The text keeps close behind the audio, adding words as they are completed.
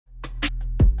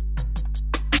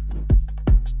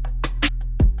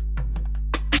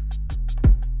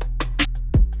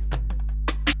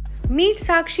Meet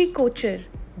Sakshi Kochhar.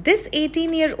 This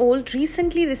 18-year-old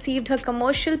recently received her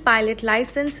commercial pilot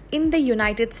license in the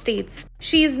United States.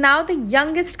 She is now the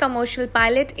youngest commercial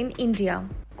pilot in India.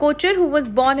 Kochhar, who was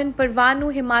born in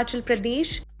Parvanu, Himachal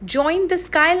Pradesh, joined the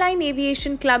Skyline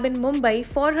Aviation Club in Mumbai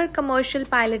for her commercial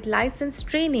pilot license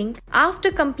training after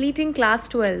completing class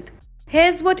 12th.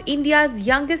 Here's what India's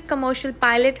youngest commercial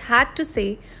pilot had to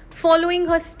say following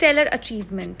her stellar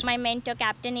achievement. My mentor,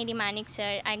 Captain Manik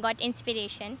sir, I got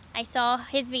inspiration. I saw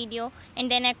his video and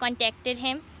then I contacted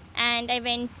him and I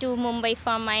went to Mumbai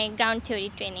for my ground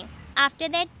theory training. After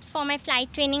that, for my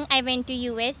flight training, I went to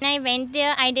US. I went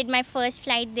there, I did my first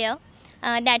flight there.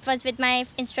 That was with my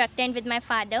instructor and with my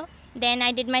father. Then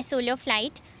I did my solo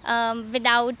flight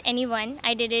without anyone.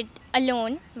 I did it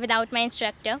alone without my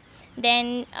instructor.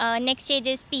 Then next stage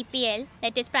is PPL,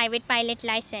 that is private pilot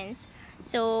license.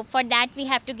 So for that we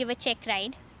have to give a check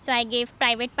ride. So I gave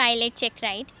private pilot check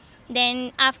ride.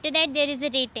 Then after that there is a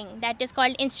rating that is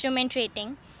called instrument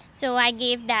rating. So I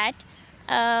gave that.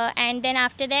 And then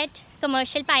after that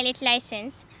commercial pilot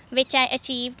license, which I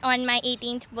achieved on my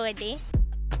 18th birthday.